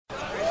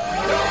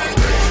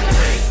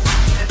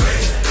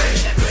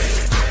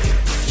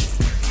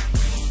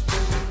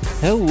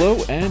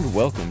Hello and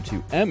welcome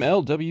to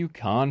MLW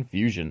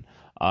Confusion.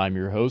 I'm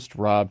your host,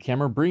 Rob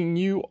Kammer, bringing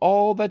you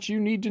all that you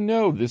need to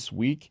know this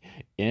week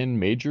in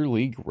Major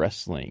League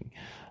Wrestling.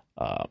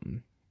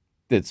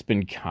 It's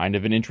been kind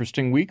of an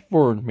interesting week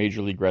for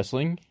Major League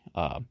Wrestling.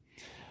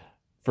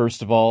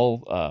 First of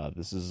all,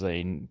 this is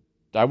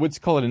I would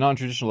call it a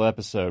non-traditional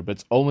episode, but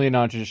it's only a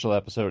non-traditional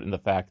episode in the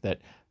fact that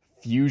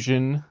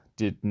Fusion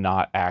did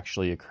not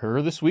actually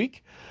occur this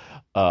week.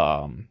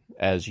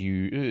 As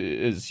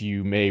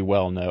you may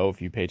well know,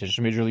 if you pay attention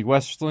to Major League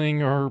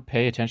Wrestling or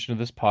pay attention to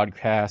this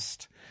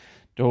podcast,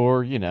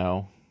 or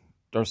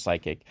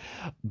Psychic.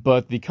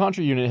 But the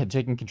Contra unit had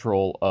taken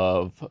control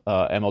of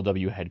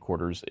MLW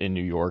headquarters in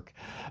New York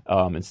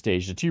and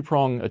staged a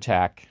two-prong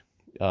attack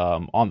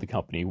on the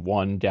company,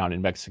 one down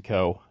in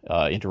Mexico,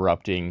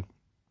 interrupting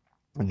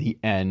the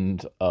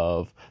end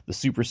of the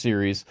Super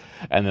Series,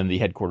 and then the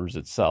headquarters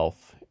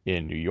itself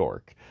in New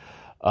York.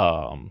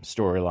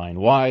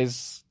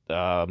 Storyline-wise,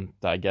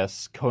 I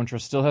guess Contra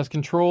still has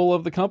control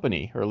of the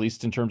company, or at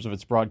least in terms of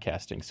its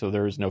broadcasting, so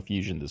there is no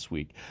Fusion this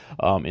week.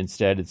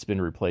 Instead, it's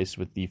been replaced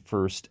with the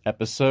first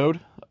episode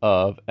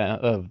of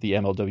the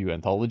MLW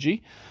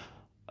Anthology.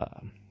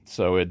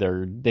 So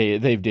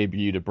they've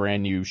debuted a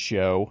brand new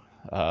show.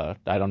 I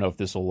don't know if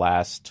this will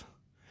last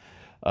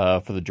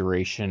for the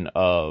duration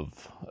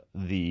of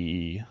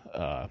the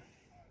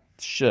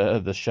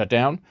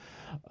shutdown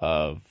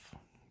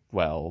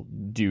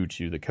due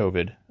to the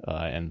COVID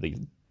and the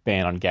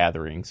ban on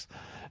gatherings.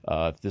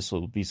 If this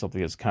will be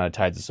something that's kind of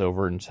tides us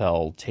over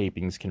until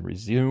tapings can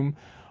resume,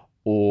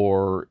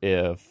 or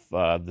if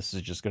this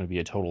is just going to be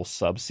a total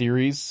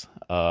sub-series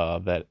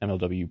that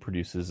MLW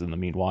produces in the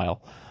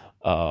meanwhile.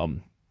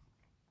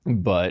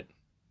 But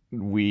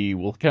we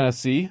will kind of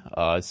see.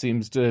 It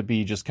seems to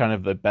be just kind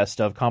of the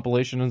best of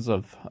compilations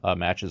of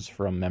matches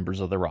from members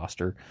of the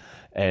roster.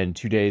 And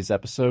today's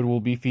episode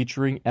will be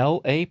featuring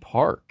L.A.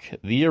 Park,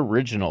 the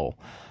original.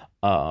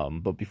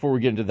 But before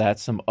we get into that,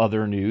 some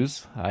other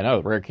news. I know,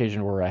 a rare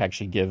occasion where I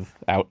actually give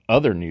out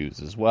other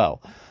news as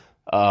well.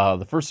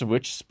 The first of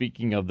which,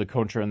 speaking of the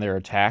Contra and their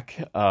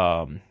attack,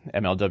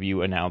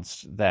 MLW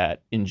announced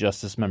that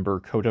Injustice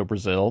member Koto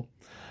Brazil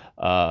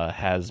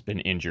has been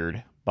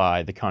injured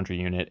by the Contra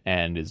unit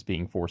and is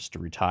being forced to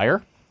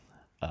retire.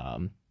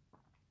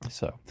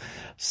 So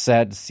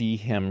sad to see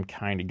him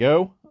kind of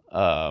go,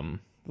 at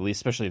least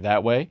especially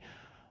that way.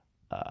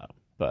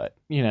 But,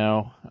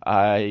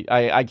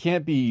 I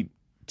can't be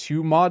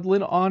too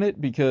maudlin on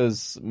it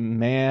because,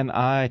 man,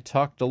 I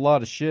talked a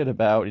lot of shit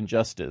about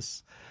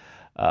Injustice.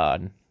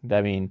 Koto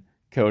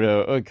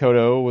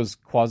was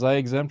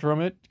quasi-exempt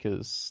from it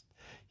because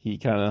he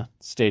kind of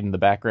stayed in the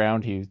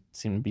background. He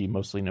seemed to be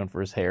mostly known for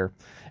his hair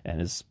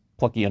and his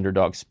plucky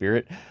underdog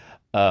spirit.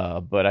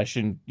 But I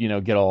shouldn't,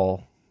 get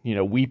all,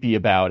 weepy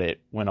about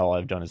it when all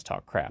I've done is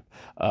talk crap.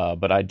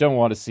 But I don't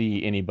want to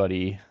see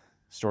anybody...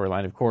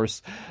 storyline, of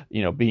course,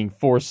 being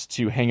forced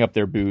to hang up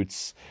their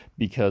boots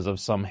because of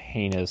some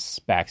heinous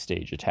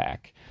backstage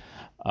attack.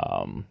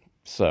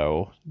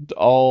 So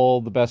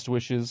all the best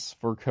wishes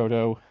for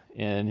Koto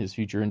in his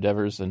future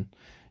endeavors, and,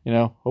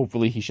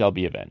 hopefully he shall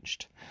be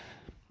avenged.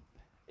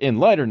 In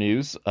lighter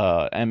news,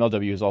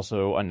 MLW has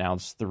also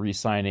announced the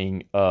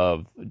re-signing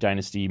of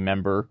Dynasty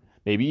member,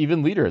 maybe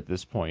even leader at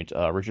this point,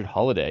 Richard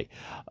Holiday,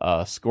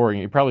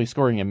 probably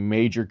scoring a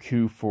major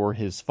coup for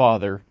his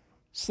father,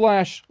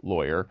 /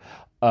 lawyer,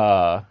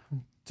 to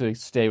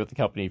stay with the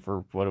company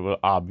for what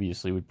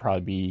obviously would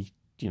probably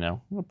be,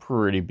 a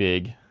pretty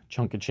big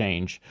chunk of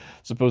change.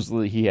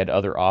 Supposedly he had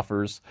other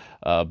offers,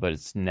 but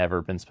it's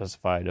never been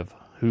specified of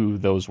who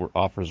those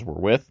offers were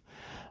with.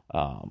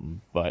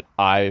 But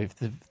I've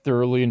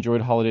thoroughly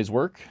enjoyed Holiday's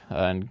work,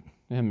 and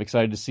I'm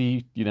excited to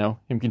see,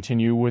 him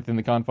continue within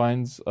the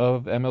confines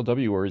of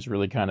MLW, where he's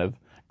really kind of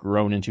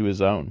grown into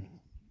his own.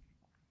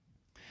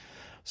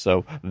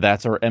 So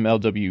that's our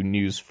MLW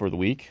news for the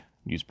week.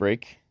 News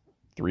break.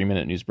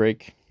 3-minute news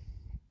break.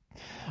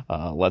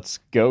 Let's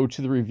go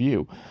to the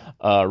review.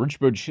 Rich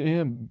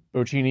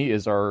Bocchini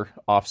is our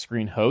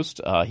off-screen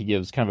host. He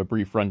gives kind of a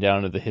brief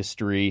rundown of the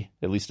history,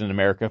 at least in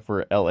America,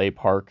 for L.A.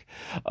 Park,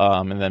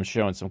 and then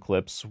showing some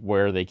clips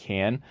where they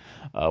can,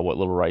 what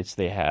little rights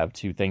they have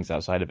to things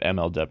outside of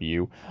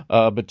MLW,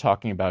 but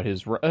talking about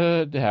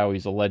how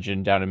he's a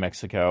legend down in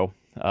Mexico,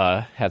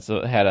 had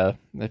a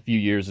few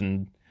years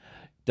in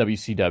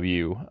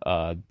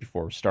WCW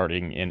before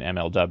starting in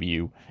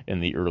MLW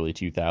in the early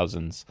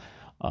 2000s,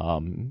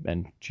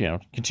 and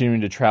continuing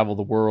to travel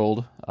the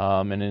world,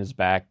 and is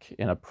back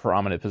in a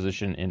prominent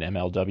position in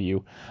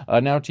MLW,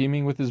 now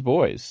teaming with his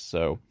boys.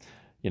 So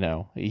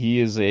he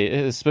is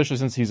especially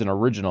since he's an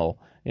original,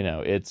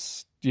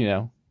 it's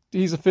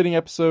he's a fitting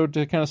episode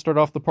to kind of start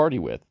off the party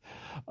with.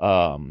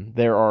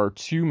 There are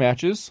 2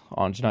 matches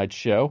on tonight's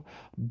show,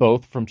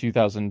 both from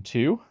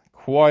 2002.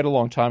 Quite a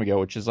long time ago,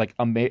 which is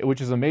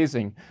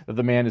amazing that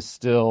the man is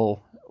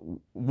still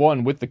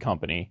with the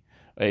company,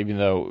 even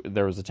though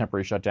there was a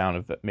temporary shutdown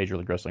of Major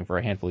League Wrestling for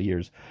a handful of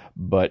years.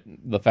 But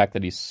the fact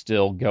that he's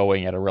still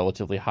going at a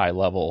relatively high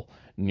level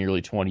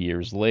nearly 20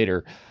 years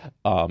later,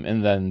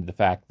 and then the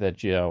fact that,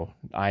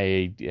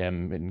 I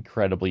am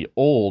incredibly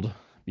old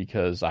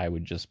because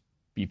I'm just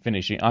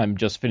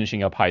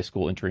finishing up high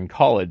school, entering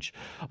college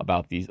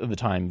about the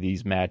time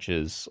these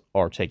matches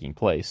are taking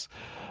place.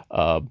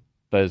 But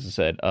as I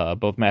said,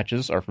 both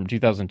matches are from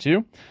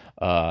 2002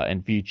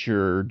 and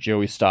feature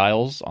Joey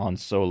Styles on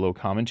solo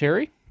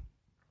commentary.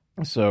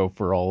 So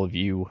for all of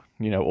you,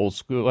 old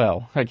school,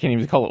 well, I can't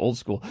even call it old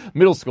school,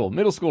 middle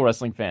school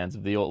wrestling fans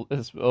of the old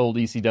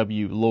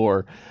ECW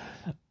lore,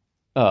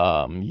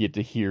 you get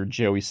to hear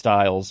Joey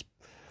Styles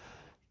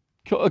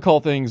call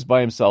things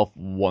by himself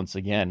once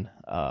again,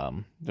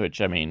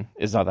 which, I mean,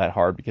 is not that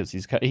hard because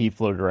he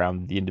floated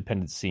around the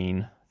independent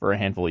scene for a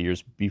handful of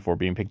years before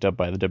being picked up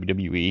by the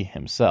WWE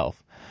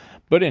himself.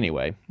 But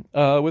anyway,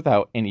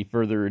 without any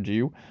further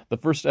ado, the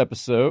first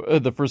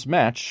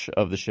match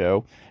of the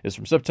show is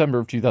from September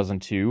of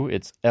 2002.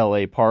 It's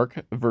LA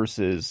Park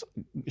versus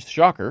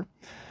Shocker.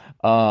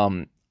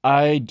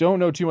 I don't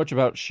know too much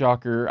about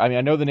Shocker. I mean,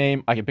 I know the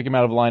name. I can pick him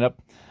out of a lineup.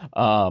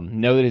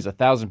 Know that he's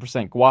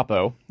 1,000%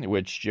 guapo,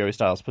 which Joey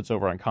Styles puts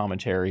over on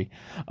commentary.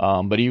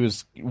 But he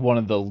was one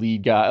of the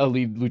lead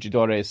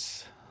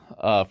luchadores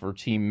for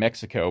Team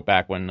Mexico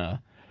back when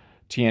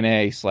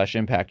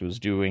TNA/Impact was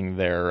doing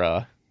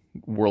their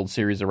World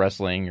Series of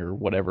Wrestling or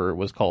whatever it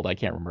was called. I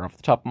can't remember off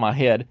the top of my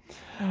head.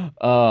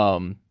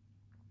 But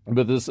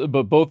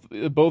both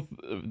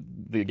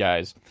the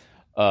guys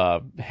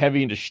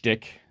heavy into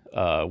shtick,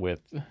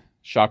 with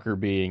Shocker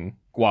being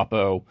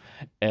guapo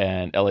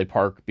and LA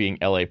Park being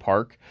LA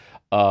Park.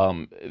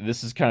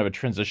 This is kind of a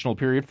transitional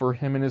period for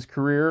him in his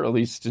career, at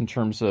least in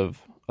terms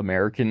of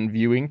American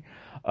viewing,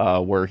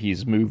 where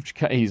he's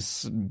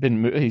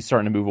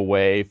starting to move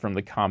away from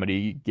the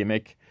comedy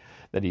gimmick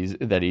that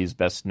he's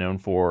best known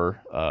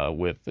for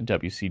with the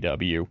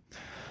WCW,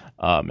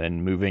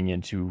 and moving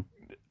into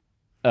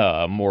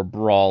more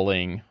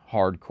brawling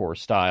hardcore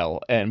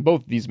style. And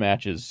both these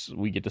matches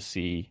we get to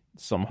see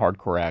some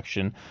hardcore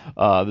action.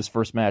 This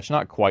first match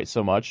not quite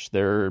so much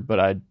there,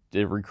 but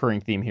the recurring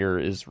theme here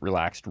is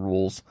relaxed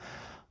rules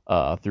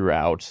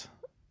throughout.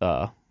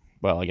 Well,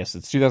 I guess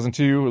it's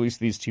 2002, at least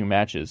these two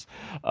matches.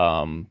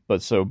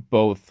 But so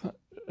both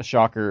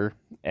Shocker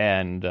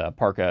and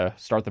Parka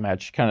start the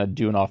match kind of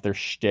doing off their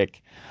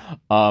shtick,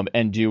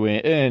 and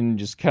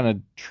just kind of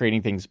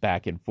trading things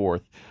back and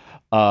forth.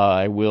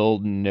 I will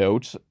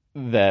note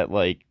that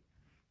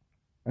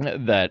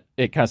that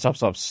it kind of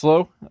stops off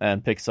slow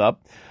and picks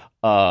up.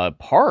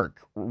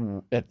 Park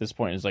at this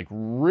point is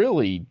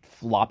really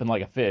flopping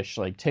like a fish,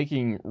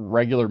 taking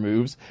regular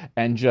moves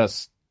and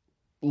just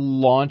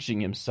launching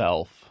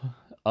himself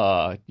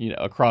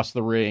across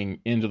the ring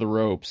into the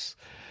ropes,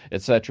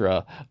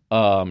 etc.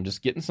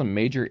 Just getting some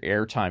major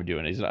airtime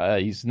doing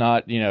it. He's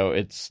not,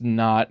 it's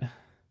not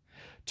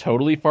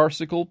totally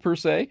farcical per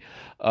se,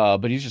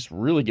 but he's just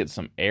really getting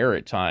some air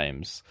at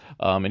times,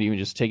 and even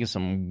just taking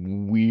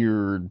some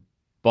weird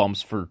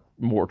bumps for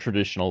more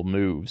traditional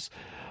moves.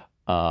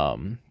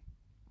 But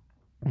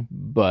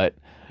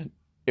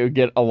it would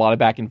get a lot of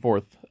back and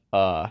forth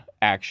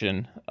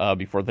action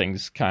before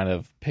things kind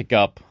of pick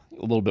up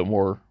a little bit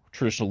more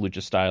traditional lucha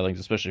stylings,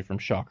 especially from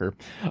Shocker.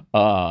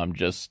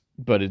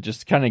 But it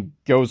just kind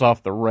of goes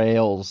off the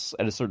rails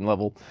at a certain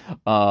level.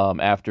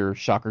 After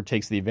Shocker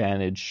takes the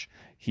advantage,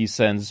 he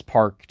sends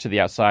Park to the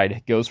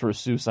outside, goes for a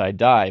suicide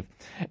dive,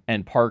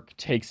 and Park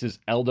takes his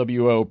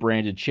LWO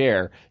branded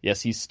chair.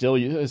 Yes, he's still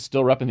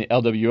repping the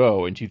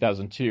LWO in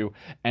 2002,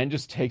 and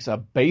just takes a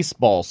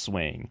baseball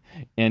swing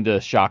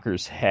into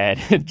Shocker's head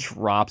and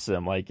drops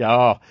him. I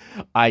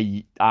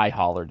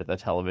hollered at the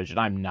television.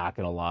 I'm not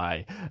gonna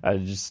lie. I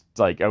just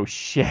oh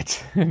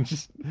shit.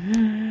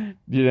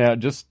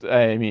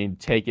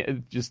 Take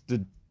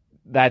it.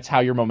 That's how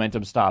your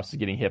momentum stops,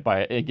 getting hit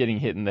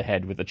in the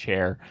head with a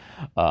chair.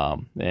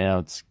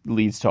 It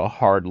leads to a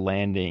hard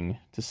landing,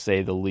 to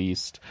say the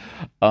least.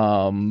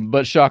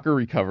 But Shocker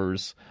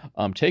recovers,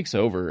 takes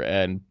over,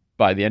 and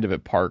by the end of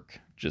it,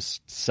 Park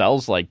just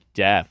sells like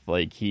death.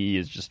 He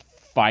is just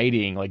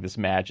fighting this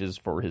match is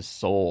for his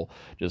soul.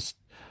 Just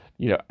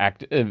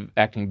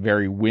acting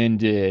very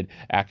winded,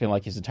 acting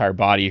like his entire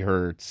body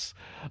hurts.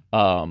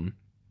 But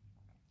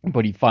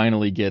he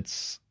finally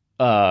gets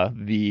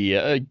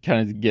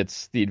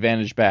gets the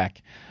advantage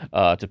back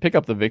to pick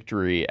up the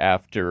victory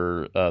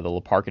after the La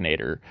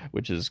Parkinator,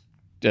 which is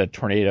a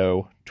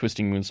tornado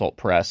twisting moonsault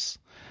press,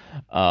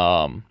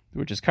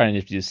 which is kind of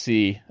nifty to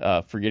see,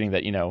 forgetting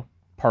that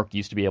Park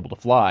used to be able to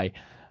fly,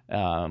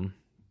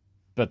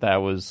 but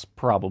that was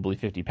probably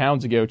 50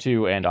 pounds ago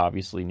too, and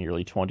obviously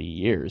nearly 20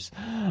 years.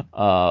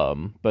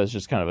 But it's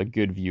just kind of a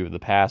good view of the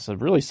past, a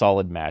really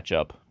solid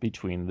matchup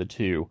between the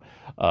two,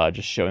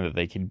 just showing that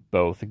they can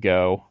both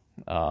go.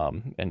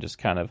 And just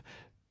kind of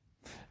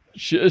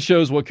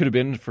shows what could have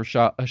been for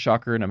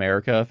Shocker in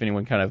America if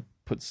anyone kind of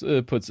put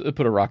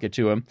a rocket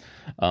to him.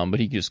 But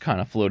he just kind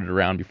of floated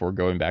around before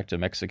going back to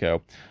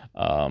Mexico,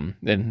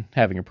 and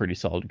having a pretty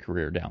solid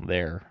career down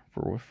there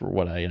for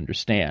what I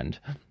understand.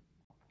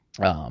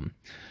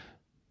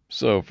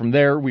 So from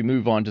there, we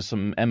move on to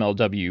some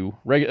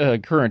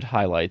MLW current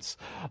highlights,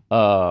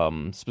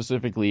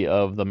 specifically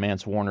of the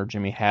Mance Warner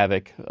Jimmy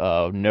Havoc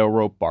no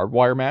rope barbed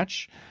wire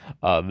match.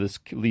 This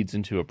leads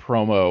into a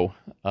promo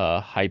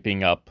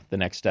hyping up the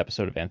next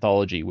episode of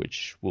Anthology,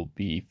 which will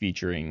be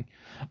featuring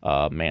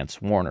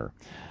Mance Warner.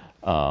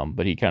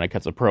 But he kind of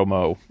cuts a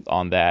promo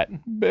on that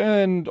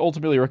and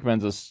ultimately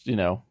recommends us,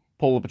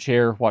 pull up a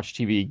chair, watch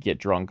TV, get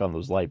drunk on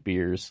those light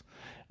beers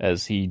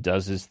as he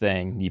does his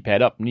thing. Knee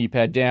pad up, knee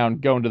pad down,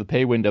 going to the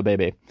pay window,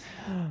 baby.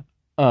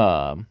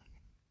 From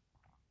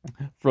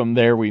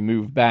there, we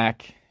move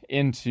back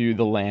into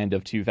the land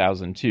of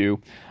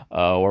 2002,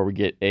 where we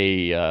get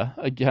kind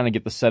of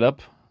get the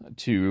setup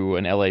to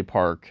an LA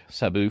Park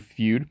Sabu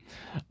feud,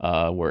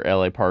 where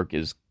LA Park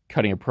is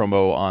cutting a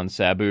promo on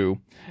Sabu,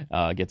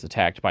 gets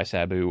attacked by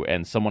Sabu,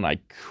 and someone I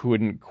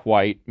couldn't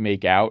quite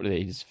make out.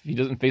 He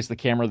doesn't face the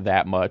camera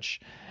that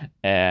much,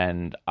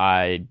 and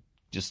I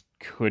just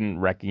couldn't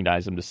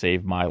recognize him to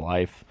save my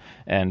life.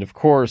 And of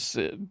course,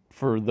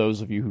 for those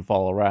of you who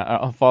follow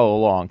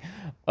along,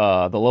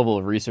 the level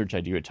of research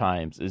I do at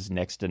times is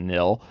next to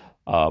nil.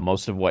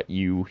 Most of what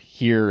you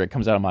hear that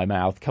comes out of my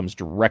mouth comes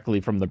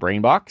directly from the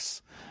brain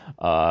box.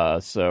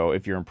 So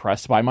if you're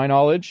impressed by my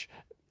knowledge,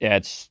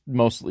 it's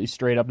mostly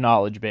straight up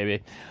knowledge,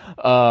 baby.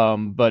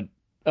 But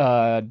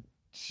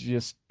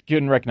just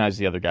couldn't recognize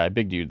the other guy.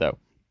 Big dude, though.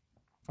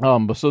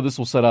 So this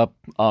will set up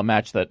a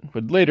match that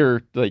would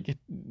later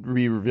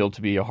be revealed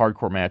to be a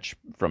hardcore match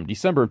from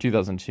December of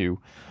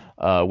 2002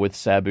 with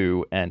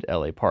Sabu and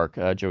LA Park.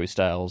 Joey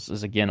Styles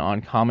is again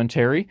on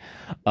commentary.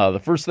 The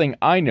first thing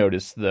I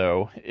noticed,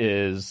 though,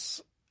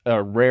 is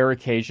a rare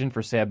occasion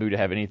for Sabu to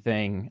have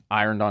anything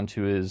ironed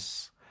onto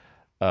his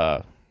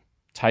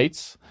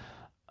tights.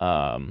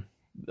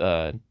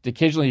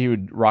 Occasionally he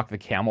would rock the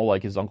camel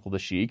like his uncle the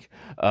Sheik,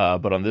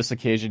 but on this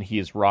occasion he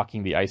is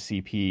rocking the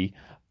ICP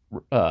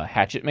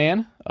Hatchet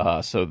Man,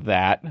 so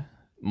that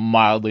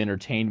mildly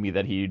entertained me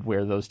that he'd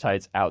wear those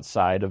tights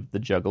outside of the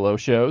Juggalo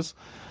shows.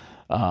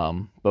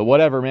 But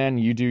whatever, man,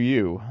 you do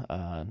you.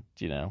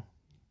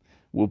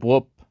 Whoop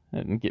whoop,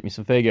 and get me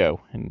some Faygo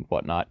and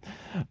whatnot.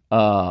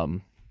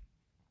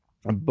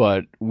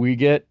 But we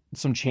get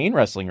some chain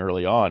wrestling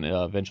early on,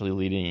 eventually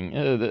leading,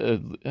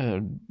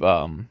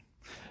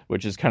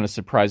 which is kind of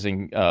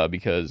surprising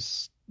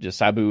because just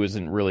Sabu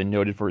isn't really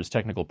noted for his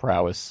technical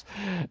prowess,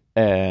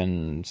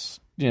 and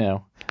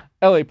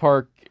LA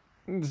Park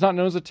is not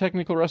known as a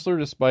technical wrestler,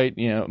 despite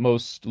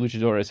most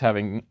luchadores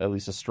having at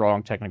least a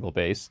strong technical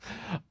base.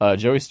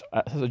 Joey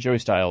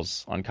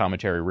Styles on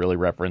commentary really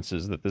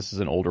references that this is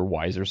an older,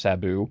 wiser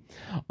Sabu,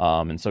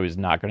 and so he's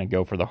not going to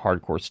go for the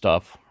hardcore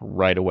stuff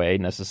right away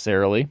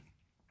necessarily,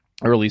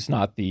 or at least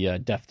not the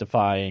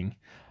death-defying,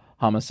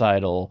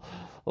 homicidal,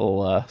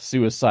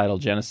 suicidal,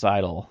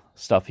 genocidal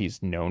stuff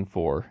he's known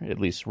for, at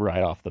least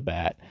right off the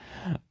bat.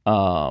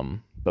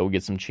 But we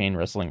get some chain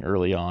wrestling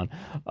early on,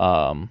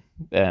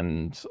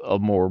 and a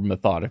more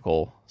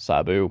methodical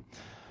Sabu.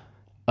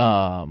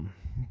 But,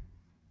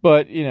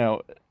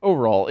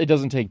 overall, it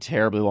doesn't take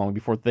terribly long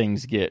before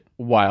things get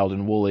wild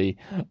and woolly,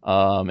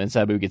 and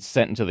Sabu gets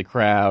sent into the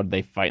crowd.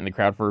 They fight in the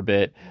crowd for a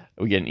bit.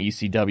 We get an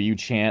ECW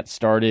chant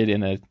started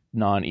in a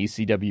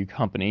non-ECW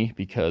company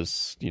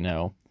because,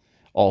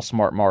 all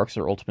smart marks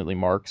are ultimately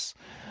marks.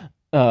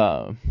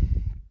 But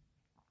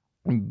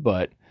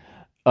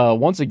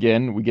once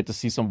again, we get to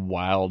see some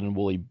wild and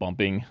woolly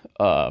bumping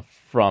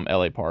from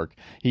LA Park.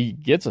 He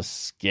gets a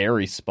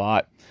scary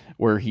spot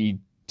where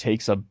he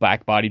takes a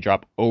back body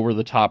drop over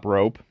the top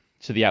rope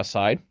to the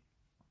outside.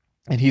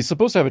 And he's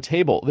supposed to have a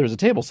table. There's a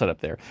table set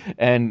up there.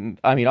 And,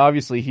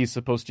 obviously he's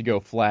supposed to go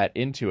flat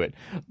into it,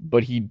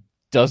 but he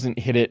doesn't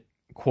hit it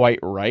quite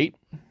right.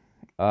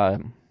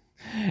 And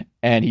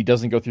he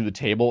doesn't go through the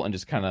table and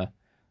just kind of,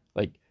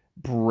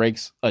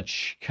 breaks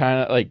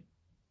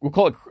we'll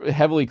call it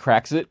heavily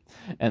cracks it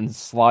and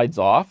slides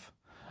off.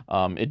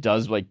 It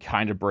does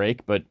kind of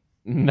break, but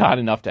not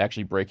enough to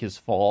actually break his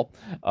fall.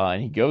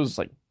 And he goes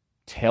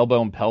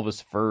tailbone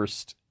pelvis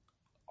first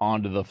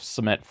onto the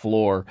cement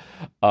floor.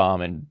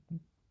 And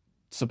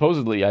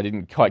supposedly I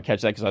didn't quite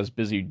catch that because I was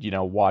busy,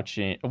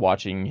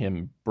 watching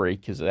him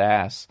break his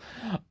ass.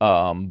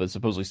 But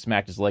supposedly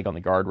smacked his leg on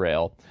the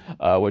guardrail,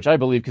 which I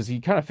believe because he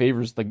kind of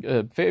favors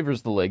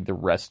the leg the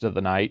rest of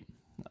the night.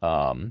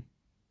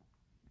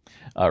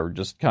 Or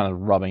just kind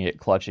of rubbing it,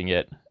 clutching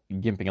it,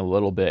 gimping a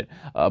little bit.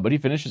 But he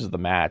finishes the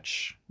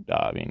match,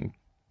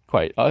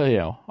 quite,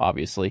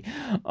 obviously.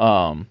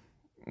 And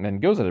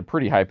goes at a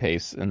pretty high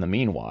pace in the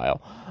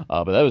meanwhile.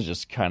 But that was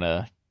just kind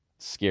of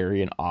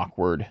scary and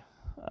awkward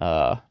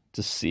to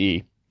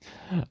see.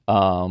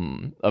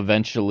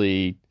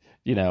 Eventually,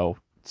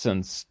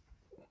 since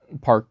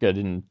Park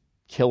didn't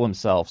kill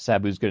himself,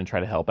 Sabu's going to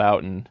try to help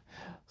out and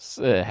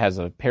has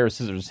a pair of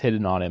scissors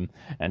hidden on him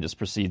and just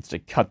proceeds to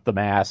cut the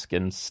mask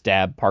and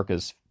stab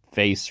Parka's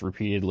face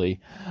repeatedly.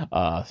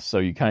 So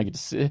you kind of get to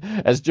see,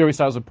 as Joey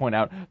Styles would point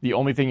out, the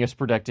only thing that's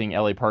protecting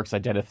LA Park's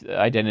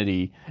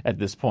identity at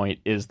this point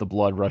is the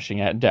blood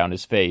rushing down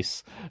his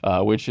face,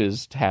 which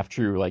is half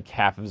true. Like,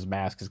 half of his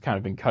mask has kind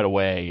of been cut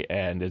away,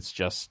 and it's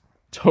just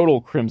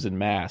total crimson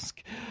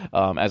mask,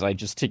 as I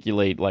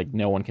gesticulate like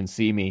no one can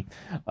see me,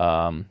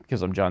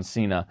 because I'm John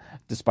Cena,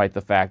 despite the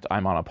fact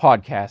I'm on a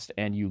podcast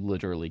and you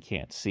literally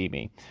can't see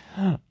me.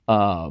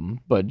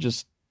 But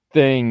just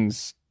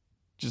things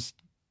just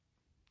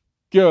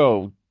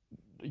go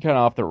kind of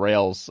off the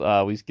rails.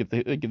 We get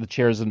the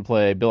chairs in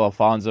play. Bill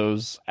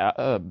Alfonso's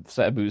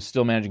Sabu's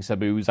still managing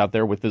Sabu's out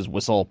there with his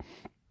whistle,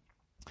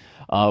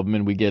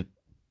 and we get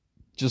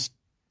just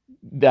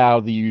now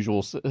the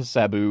usual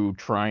Sabu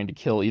trying to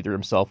kill either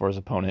himself or his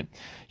opponent.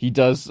 He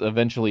does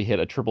eventually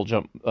hit a triple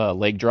jump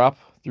leg drop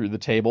through the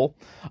table.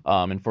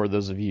 And for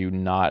those of you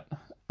not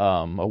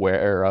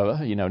aware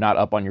of, not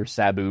up on your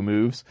Sabu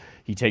moves,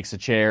 he takes a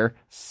chair,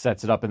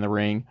 sets it up in the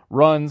ring,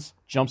 runs,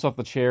 jumps off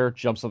the chair,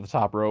 jumps off the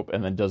top rope,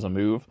 and then does a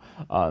move.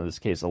 In this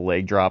case, a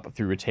leg drop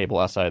through a table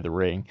outside the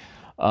ring.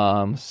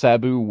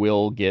 Sabu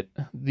will get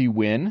the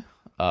win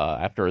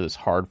after this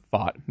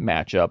hard-fought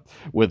matchup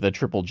with a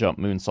triple jump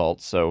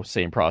moonsault. So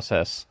same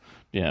process,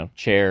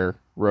 chair,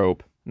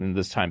 rope, and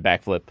this time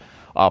backflip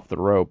off the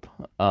rope.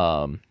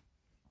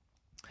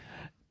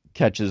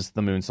 Catches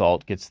the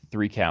moonsault, gets the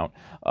 3 count.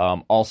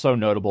 Also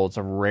notable, it's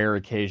a rare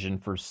occasion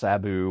for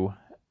Sabu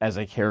as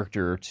a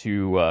character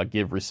to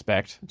give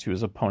respect to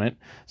his opponent.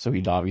 So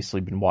he'd obviously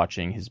been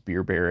watching his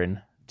Beer Baron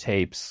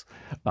tapes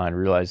and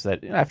realized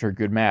that after a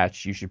good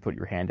match, you should put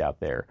your hand out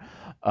there.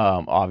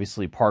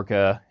 Obviously,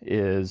 Parka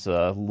is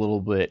a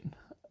little bit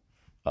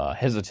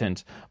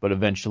hesitant, but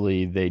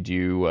eventually they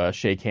do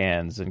shake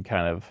hands and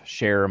kind of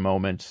share a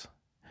moment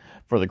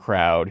for the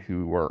crowd,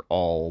 who were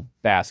all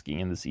basking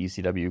in this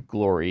ECW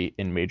glory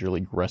in Major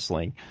League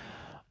Wrestling.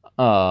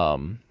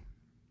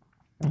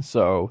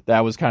 So that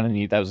was kind of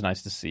neat. That was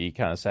nice to see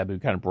kind of Sabu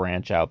kind of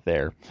branch out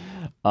there.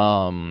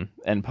 And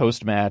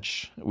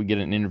post-match, we get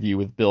an interview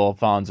with Bill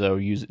Alfonso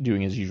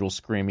doing his usual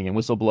screaming and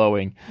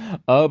whistleblowing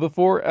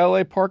before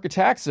LA Park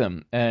attacks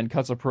him and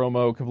cuts a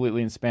promo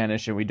completely in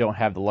Spanish, and we don't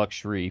have the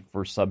luxury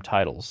for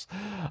subtitles.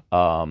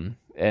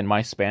 And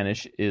my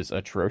Spanish is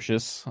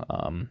atrocious.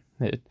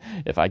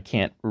 If I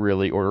can't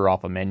really order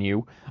off a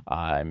menu,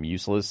 I'm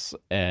useless,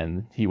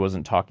 and he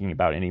wasn't talking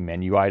about any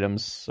menu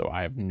items, so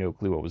I have no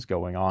clue what was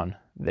going on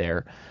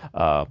there.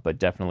 But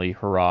definitely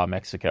hurrah,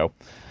 Mexico.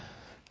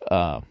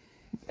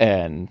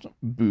 And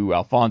boo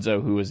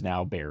Alfonso, who is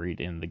now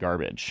buried in the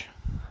garbage.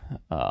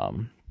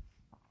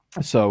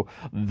 So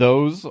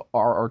those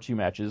are our 2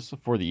 matches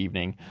for the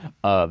evening.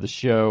 The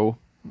show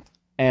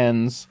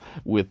ends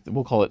with,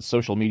 we'll call it,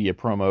 social media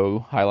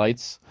promo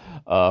highlights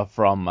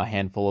from a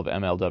handful of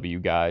MLW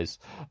guys.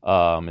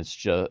 It's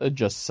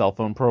just cell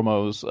phone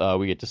promos.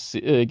 We get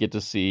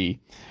to see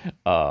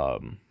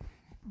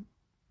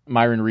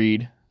Myron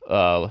Reed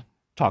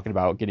talking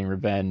about getting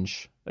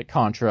revenge at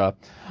Contra.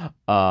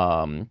 Get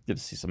to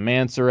see some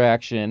Mansoor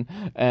action,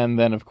 and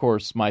then of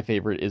course my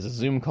favorite is a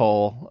Zoom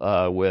call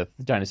with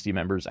Dynasty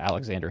members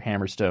Alexander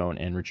Hammerstone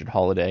and Richard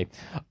Holiday.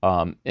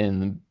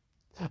 And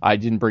I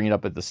didn't bring it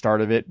up at the start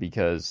of it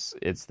because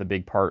it's the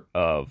big part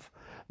of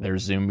their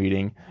Zoom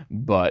meeting,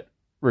 but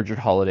Richard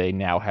Holiday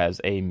now has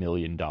 $1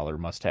 million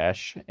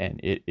mustache, and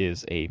it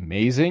is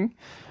amazing.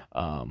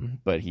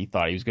 But he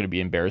thought he was going to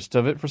be embarrassed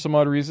of it for some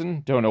odd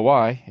reason. Don't know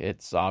why.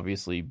 It's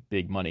obviously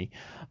big money.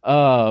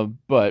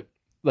 But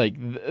like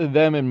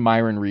them and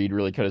Myron Reed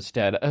really could have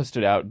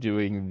stood out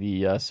doing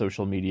the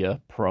social media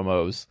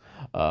promos,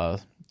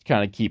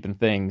 kind of keeping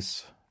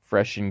things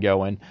fresh and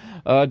going.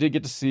 Did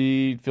get to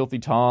see Filthy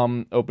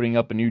Tom opening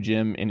up a new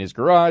gym in his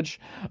garage.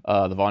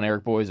 The Von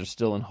Erich boys are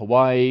still in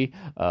Hawaii,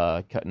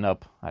 cutting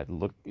up. I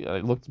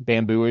looked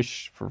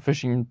bamboo-ish for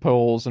fishing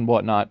poles and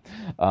whatnot.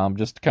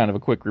 Just kind of a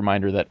quick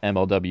reminder that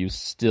MLW is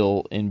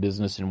still in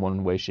business in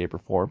one way, shape, or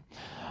form.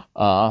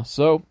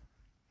 So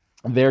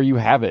there you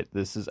have it.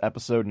 This is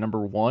episode number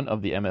 1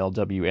 of the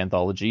MLW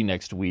Anthology.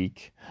 Next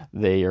week,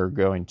 they are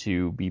going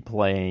to be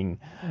playing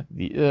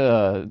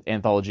the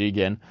Anthology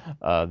again,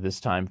 this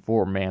time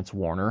for Mance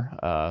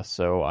Warner.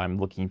 So I'm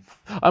looking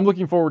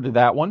forward to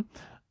that one,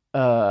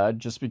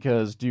 just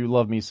because do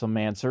love me some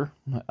Mansoor,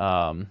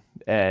 and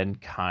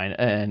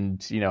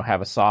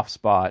have a soft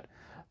spot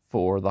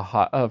for the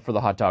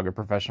hot dog of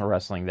professional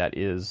wrestling that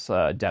is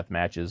death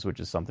matches, which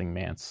is something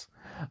Mance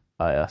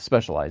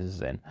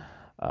specializes in.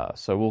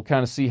 So we'll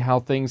kind of see how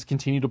things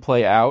continue to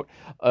play out.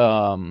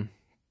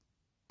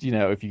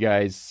 If you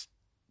guys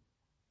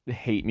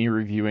hate me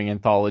reviewing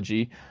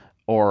Anthology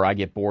or I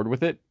get bored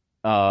with it,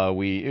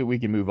 we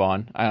can move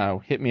on. I don't know,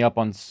 hit me up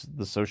on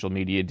the social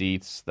media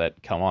deets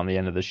that come on the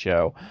end of the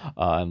show,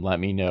 and let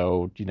me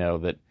know,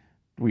 that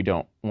we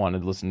don't want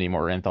to listen to any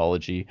more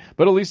Anthology,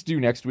 but at least do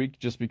next week,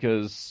 just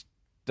because,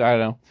 I don't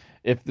know,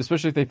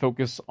 especially if they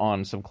focus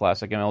on some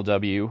classic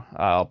MLW,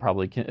 I'll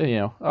probably,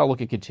 I'll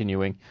look at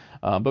continuing,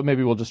 but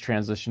maybe we'll just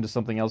transition to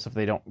something else if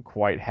they don't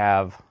quite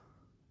have,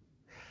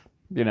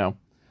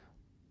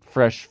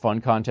 fresh,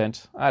 fun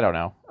content. I don't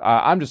know.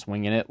 I'm just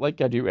winging it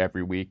like I do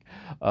every week.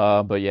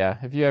 But yeah,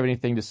 if you have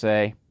anything to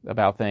say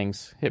about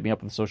things, hit me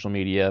up on social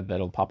media.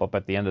 That'll pop up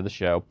at the end of the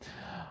show.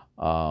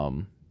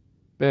 And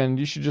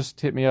you should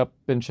just hit me up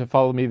and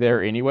follow me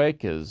there anyway,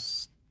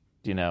 because,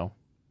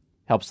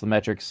 helps the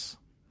metrics.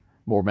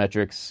 More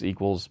metrics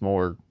equals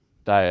more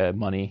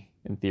money,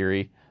 in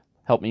theory.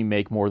 Help me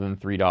make more than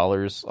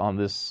 $3 on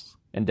this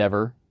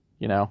endeavor,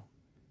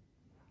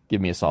 Give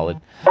me a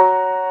solid.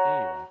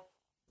 Anyway,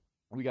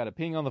 we got a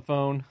ping on the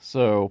phone,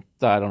 so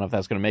I don't know if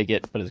that's going to make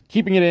it, but it's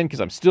keeping it in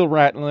because I'm still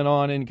rattling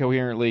on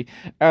incoherently,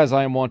 as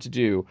I am wont to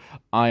do.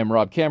 I am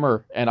Rob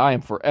Kammer, and I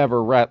am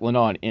forever rattling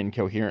on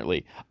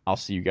incoherently. I'll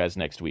see you guys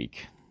next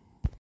week.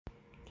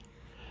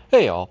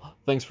 Hey all,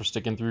 thanks for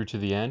sticking through to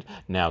the end.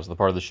 Now's the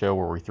part of the show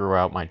where we throw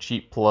out my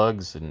cheap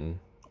plugs and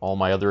all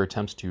my other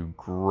attempts to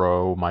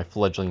grow my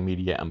fledgling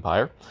media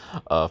empire.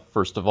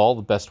 First of all,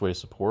 the best way to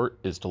support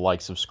is to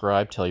like,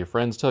 subscribe, tell your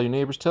friends, tell your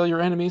neighbors, tell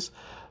your enemies,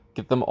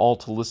 get them all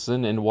to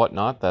listen and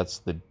whatnot. That's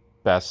the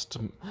best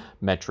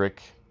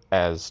metric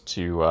as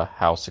to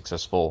how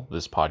successful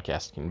this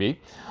podcast can be.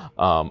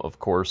 Of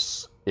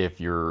course,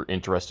 if you're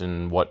interested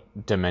in what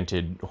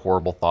demented,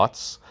 horrible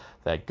thoughts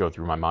that go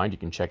through my mind, you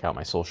can check out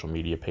my social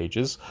media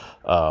pages.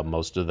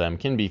 Most of them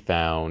can be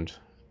found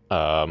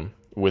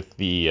with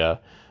the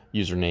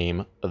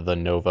username The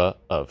Nova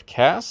of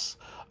Cass,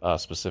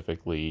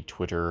 specifically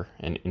Twitter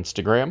and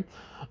Instagram.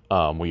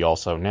 We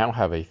also now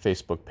have a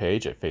Facebook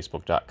page at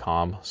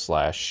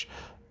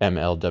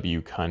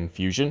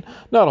facebook.com/MLWConfusion.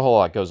 Not a whole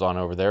lot goes on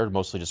over there,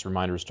 mostly just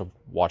reminders to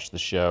watch the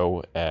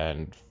show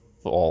and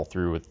all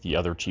through with the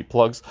other cheap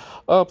plugs,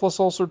 plus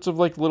all sorts of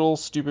little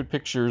stupid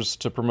pictures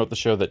to promote the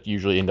show that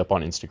usually end up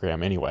on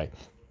Instagram anyway.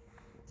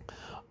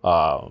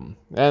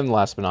 And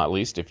last but not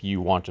least, if you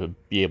want to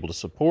be able to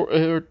support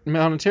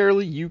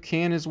monetarily, you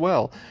can as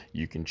well.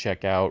 You can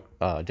check out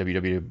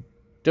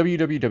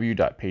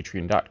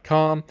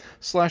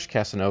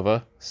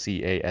www.patreon.com/Casanova,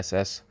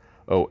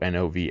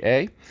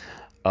 CASSONOVA.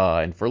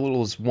 And for as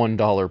little as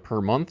 $1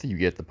 per month, you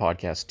get the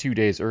podcast 2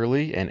 days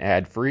early and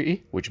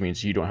ad-free, which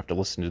means you don't have to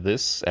listen to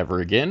this ever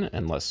again,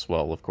 unless,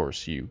 well, of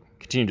course, you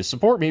continue to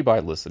support me by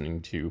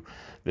listening to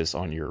this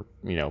on your,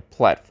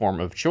 platform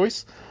of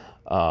choice.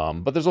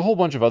 But there's a whole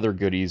bunch of other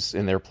goodies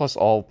in there, plus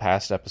all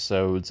past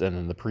episodes and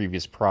then the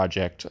previous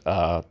project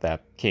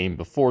that came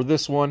before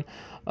this one,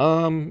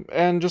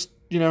 and just,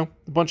 a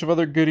bunch of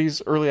other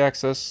goodies, early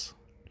access,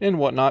 and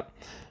whatnot.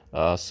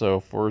 So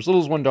for as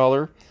little as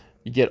 $1,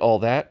 you get all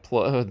that,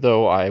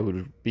 though I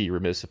would be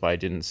remiss if I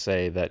didn't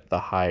say that the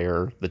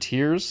higher the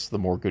tiers, the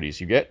more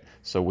goodies you get.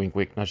 So wink,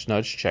 wink, nudge,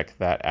 nudge, check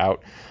that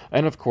out.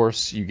 And of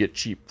course, you get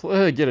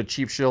a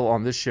cheap shill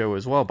on this show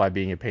as well by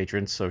being a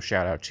patron. So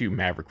shout out to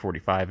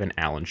Maverick45 and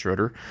Alan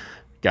Schroeder.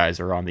 Guys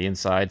are on the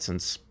inside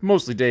since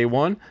mostly day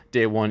one.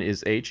 Day one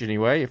is H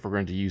anyway, if we're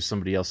going to use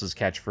somebody else's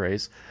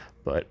catchphrase.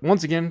 But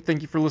once again,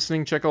 thank you for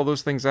listening. Check all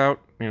those things out.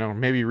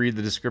 Maybe read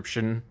the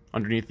description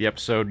underneath the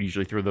episode.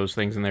 Usually throw those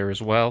things in there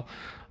as well.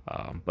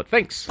 But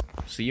thanks.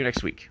 See you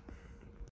next week.